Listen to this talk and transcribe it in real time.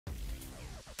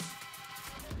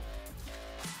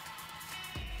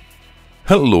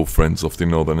Hello friends of the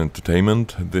Northern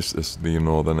Entertainment, this is the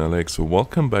NorthernAlex.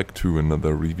 Welcome back to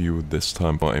another review, this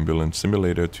time for Ambulance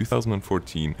Simulator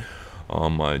 2014.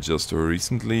 I just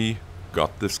recently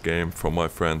got this game from my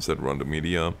friends at Random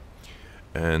Media,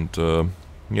 and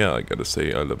yeah, I gotta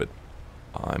say I love it.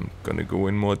 I'm gonna go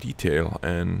in more detail,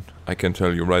 and I can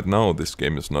tell you right now this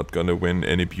game is not gonna win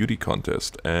any beauty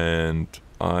contest, and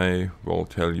I will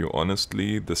tell you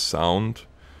honestly, the sound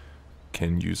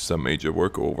can use some major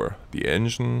work over. The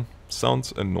engine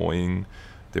sounds annoying.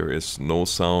 There is no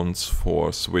sounds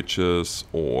for switches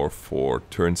or for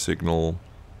turn signal.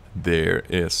 There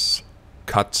is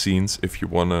cutscenes, if you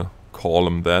wanna call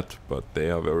them that, but they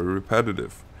are very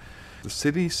repetitive. The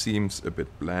city seems a bit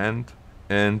bland,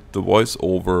 and the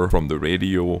voiceover from the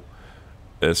radio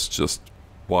is just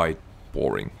quite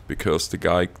boring because the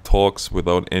guy talks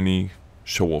without any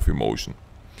show of emotion.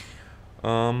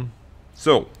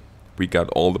 So we got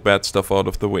all the bad stuff out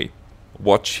of the way.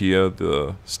 Watch here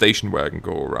the station wagon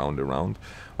go around.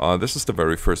 This is the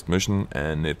very first mission,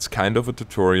 and it's kind of a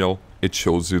tutorial. It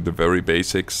shows you the very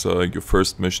basics. Your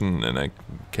first mission, and I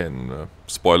can,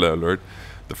 spoiler alert,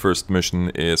 the first mission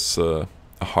is a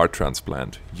heart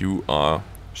transplant. You are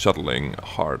shuttling a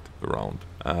heart around.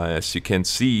 As you can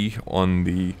see on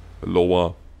the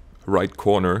lower right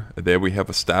corner, there we have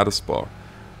a status bar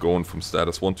going from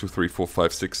status 1, 2, 3, 4,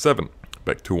 5, 6, 7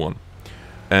 back to 1.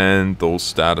 And those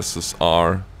statuses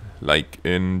are, like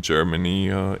in Germany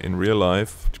in real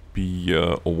life,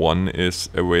 one is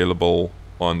available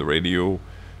on the radio,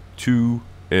 2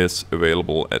 is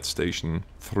available at station,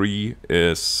 3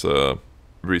 is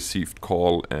received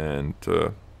call, and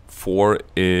 4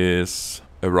 is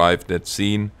arrived at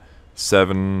scene,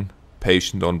 7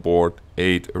 patient on board,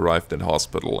 8 arrived at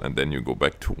hospital, and then you go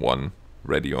back to 1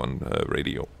 ready on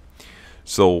radio.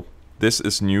 So this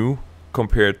is new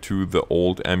compared to the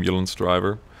old ambulance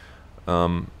driver.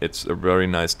 It's a very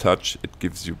nice touch. It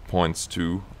gives you points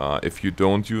too. If you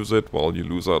don't use it, well, you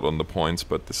lose out on the points,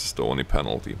 but this is the only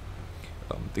penalty.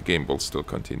 The game will still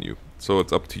continue. So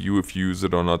it's up to you if you use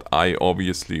it or not. I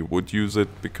obviously would use it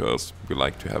because we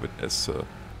like to have it as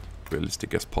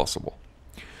realistic as possible.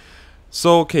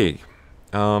 So okay,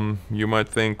 you might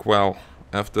think, well,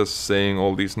 after saying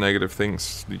all these negative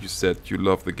things, you said you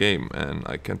love the game, and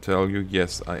I can tell you,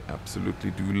 yes, I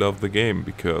absolutely do love the game,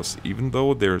 because even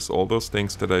though there's all those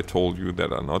things that I told you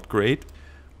that are not great,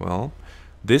 well,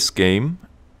 this game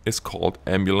is called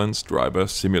Ambulance Driver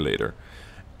Simulator,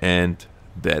 and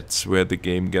that's where the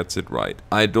game gets it right.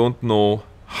 I don't know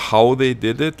how they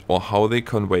did it or how they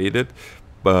conveyed it,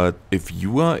 but if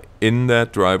you are in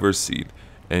that driver's seat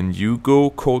and you go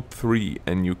code 3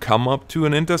 and you come up to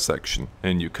an intersection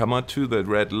and you come up to the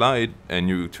red light and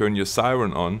you turn your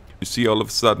siren on, you see all of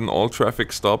a sudden all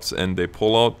traffic stops and they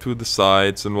pull out to the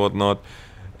sides and whatnot,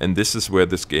 and this is where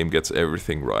this game gets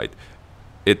everything right.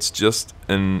 It's just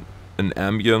an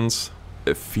ambience,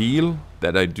 a feel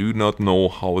that I do not know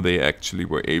how they actually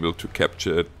were able to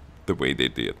capture it the way they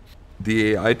did.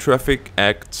 The AI traffic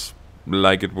acts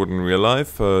like it would in real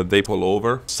life. They pull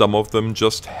over. Some of them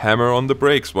just hammer on the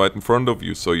brakes right in front of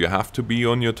you, so you have to be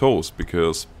on your toes,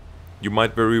 because you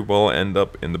might very well end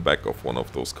up in the back of one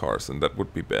of those cars, and that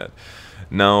would be bad.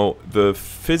 Now, the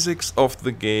physics of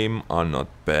the game are not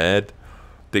bad.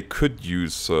 They could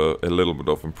use a little bit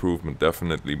of improvement,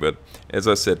 definitely, but as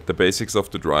I said, the basics of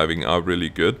the driving are really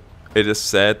good. It is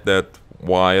sad that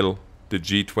while the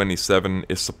G27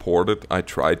 is supported, I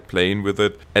tried playing with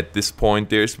it. At this point,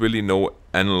 there's really no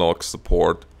analog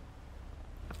support.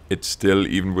 It's still,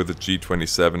 even with the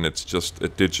G27, it's just a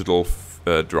digital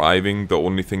driving. The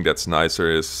only thing that's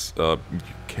nicer is you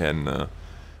can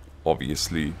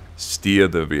obviously steer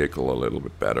the vehicle a little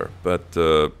bit better. But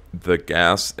the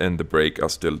gas and the brake are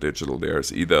still digital.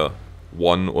 There's either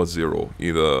 1 or 0,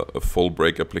 either a full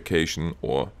brake application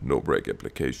or no brake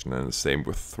application, and the same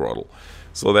with throttle.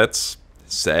 So that's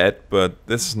sad, but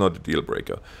this is not a deal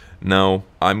breaker. Now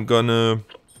I'm gonna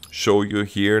show you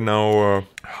here now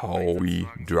how we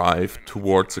drive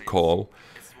towards a call,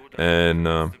 and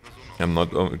I'm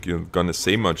not gonna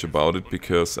say much about it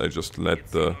because I just let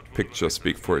the picture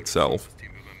speak for itself.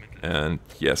 And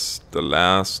yes, the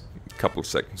last couple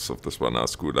seconds of this run I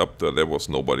screwed up. There was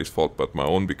nobody's fault but my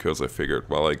own, because I figured,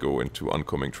 well, I go into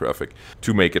oncoming traffic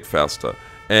to make it faster.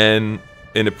 And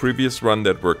in a previous run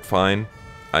that worked fine.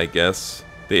 I guess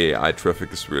the AI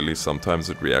traffic is really, sometimes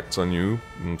it reacts on you,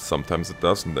 and sometimes it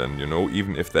doesn't, and you know,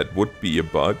 even if that would be a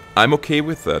bug, I'm okay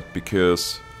with that,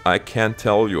 because I can't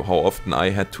tell you how often I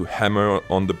had to hammer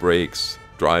on the brakes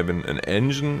driving an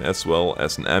engine as well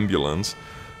as an ambulance,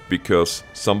 because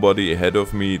somebody ahead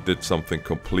of me did something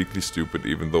completely stupid,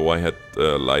 even though I had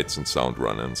lights and sound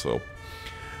running. So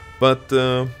But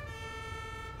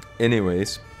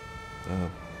anyways,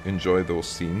 enjoy those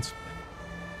scenes.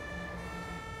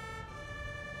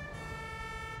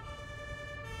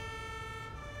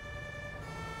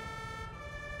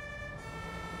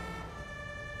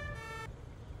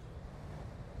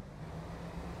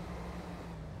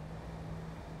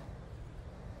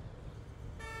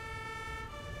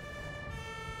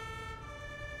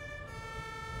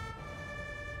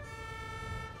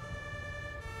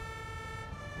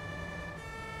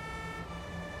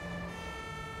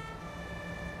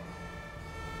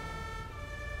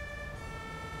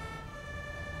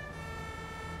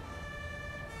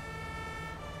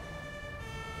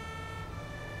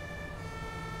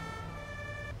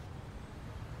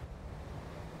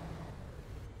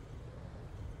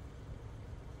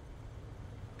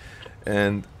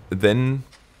 And then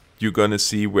you're gonna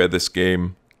see where this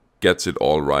game gets it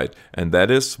all right. And that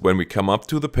is when we come up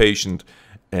to the patient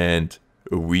and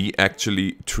we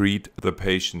actually treat the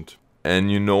patient.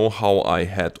 And you know how I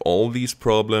had all these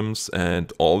problems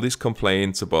and all these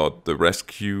complaints about the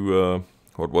rescue,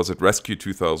 Rescue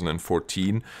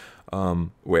 2014,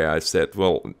 where I said,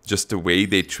 well, just the way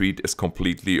they treat is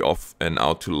completely off and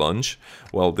out to lunch.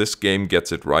 Well, this game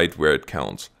gets it right where it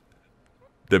counts.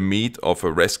 The meat of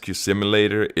a rescue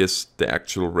simulator is the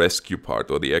actual rescue part,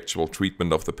 or the actual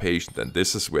treatment of the patient, and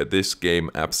this is where this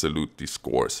game absolutely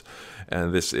scores.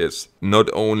 And this is not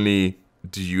only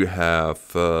do you have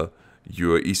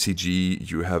your ECG,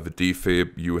 you have a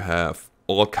defib, you have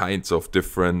all kinds of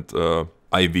different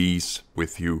IVs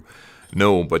with you.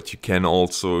 No, but you can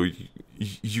also,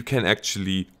 you can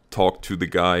actually talk to the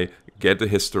guy, get a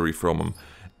history from him,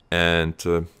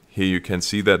 and here you can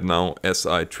see that now as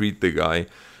I treat the guy.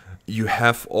 You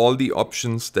have all the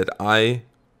options that I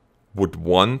would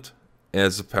want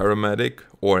as a paramedic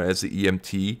or as an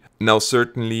EMT. Now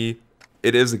certainly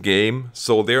it is a game,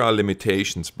 so there are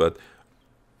limitations, but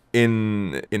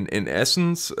in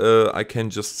essence, I can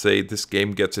just say this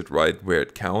game gets it right where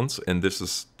it counts, and this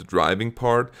is the driving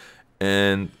part,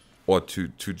 and or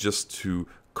to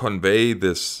convey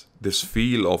this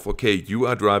feel of, okay, you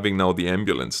are driving now the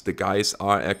ambulance. The guys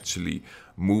are actually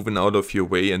moving out of your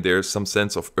way, and there's some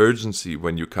sense of urgency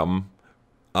when you come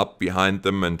up behind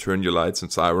them and turn your lights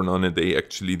and siren on, and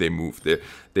they move.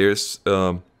 There's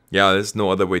no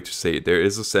other way to say it. There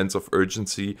is a sense of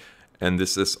urgency, and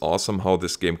this is awesome how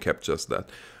this game captures that.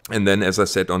 And then, as I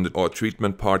said, on the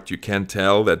treatment part, you can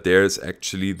tell that there's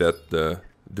actually that the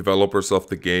developers of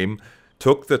the game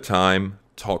took the time,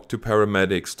 talked to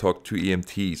paramedics, talked to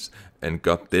EMTs, and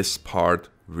got this part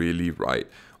really right.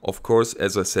 Of course,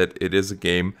 as I said, it is a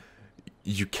game.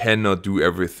 You cannot do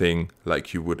everything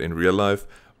like you would in real life,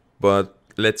 but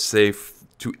let's say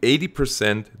to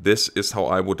 80%, this is how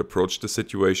I would approach the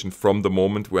situation from the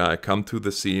moment where I come to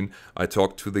the scene, I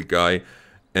talk to the guy,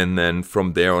 and then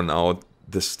from there on out,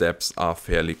 the steps are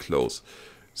fairly close.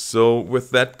 So with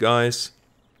that, guys,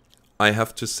 I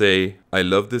have to say I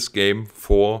love this game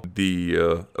for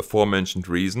the aforementioned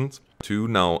reasons.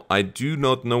 Now, I do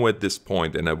not know at this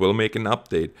point, and I will make an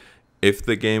update, if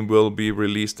the game will be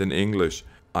released in English.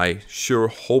 I sure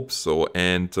hope so,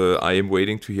 and I am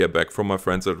waiting to hear back from my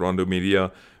friends at Rondo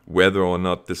Media whether or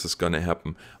not this is gonna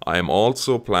happen. I am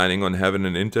also planning on having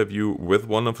an interview with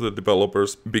one of the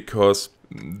developers, because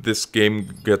this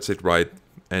game gets it right.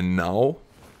 And now,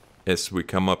 as we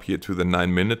come up here to the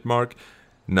 9-minute mark,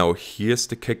 now here's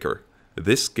the kicker.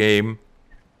 This game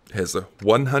has a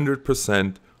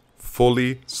 100%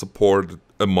 fully supported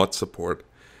mod support.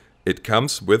 It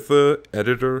comes with the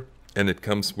editor, and it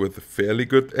comes with a fairly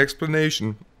good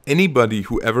explanation. Anybody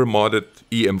who ever modded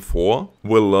EM4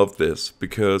 will love this,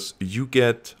 because you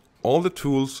get all the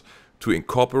tools to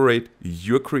incorporate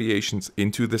your creations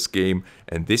into this game,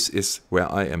 and this is where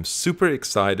I am super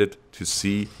excited to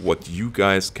see what you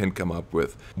guys can come up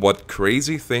with. What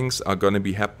crazy things are gonna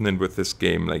be happening with this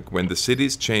game, like when the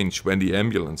cities change, when the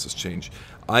ambulances change.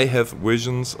 I have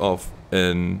visions of a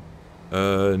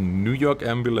New York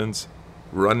ambulance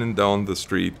running down the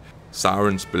street,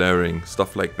 sirens blaring,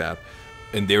 stuff like that.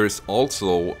 And there is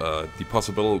also the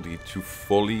possibility to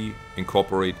fully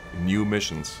incorporate new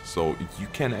missions. So you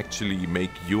can actually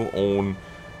make your own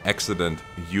accident,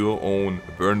 your own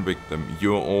burn victim,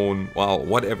 your own, well,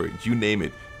 whatever, you name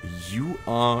it. You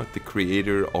are the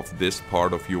creator of this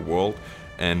part of your world,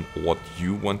 and what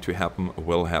you want to happen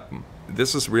will happen.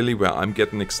 This is really where I'm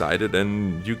getting excited,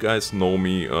 and you guys know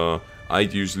me. I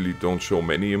usually don't show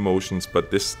many emotions,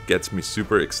 but this gets me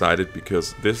super excited,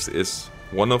 because this is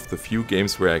one of the few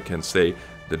games where I can say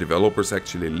the developers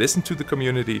actually listened to the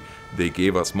community. They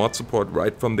gave us mod support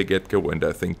right from the get-go, and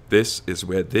I think this is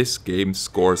where this game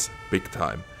scores big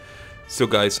time. So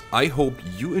guys, I hope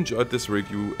you enjoyed this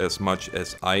review as much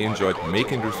as I enjoyed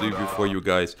making this review for you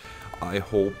guys. I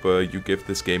hope you give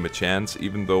this game a chance,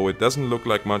 even though it doesn't look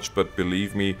like much, but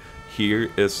believe me,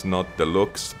 here is not the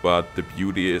looks, but the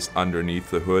beauty is underneath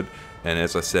the hood. And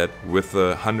as I said, with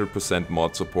the 100%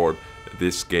 mod support,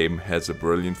 this game has a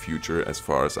brilliant future as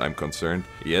far as I'm concerned.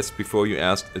 Yes, before you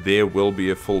asked, there will be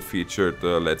a full-featured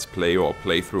let's play or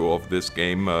playthrough of this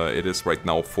game. It is right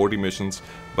now 40 missions,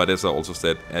 but as I also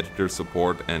said, editor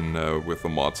support and with the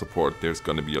mod support, there's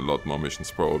gonna be a lot more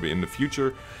missions probably in the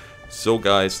future. So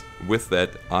guys, with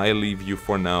that, I leave you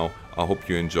for now. I hope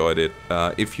you enjoyed it.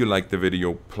 If you liked the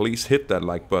video, please hit that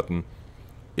like button.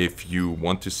 If you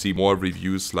want to see more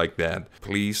reviews like that,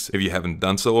 please, if you haven't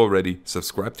done so already,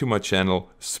 subscribe to my channel,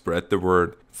 spread the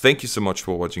word. Thank you so much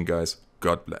for watching, guys.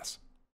 God bless.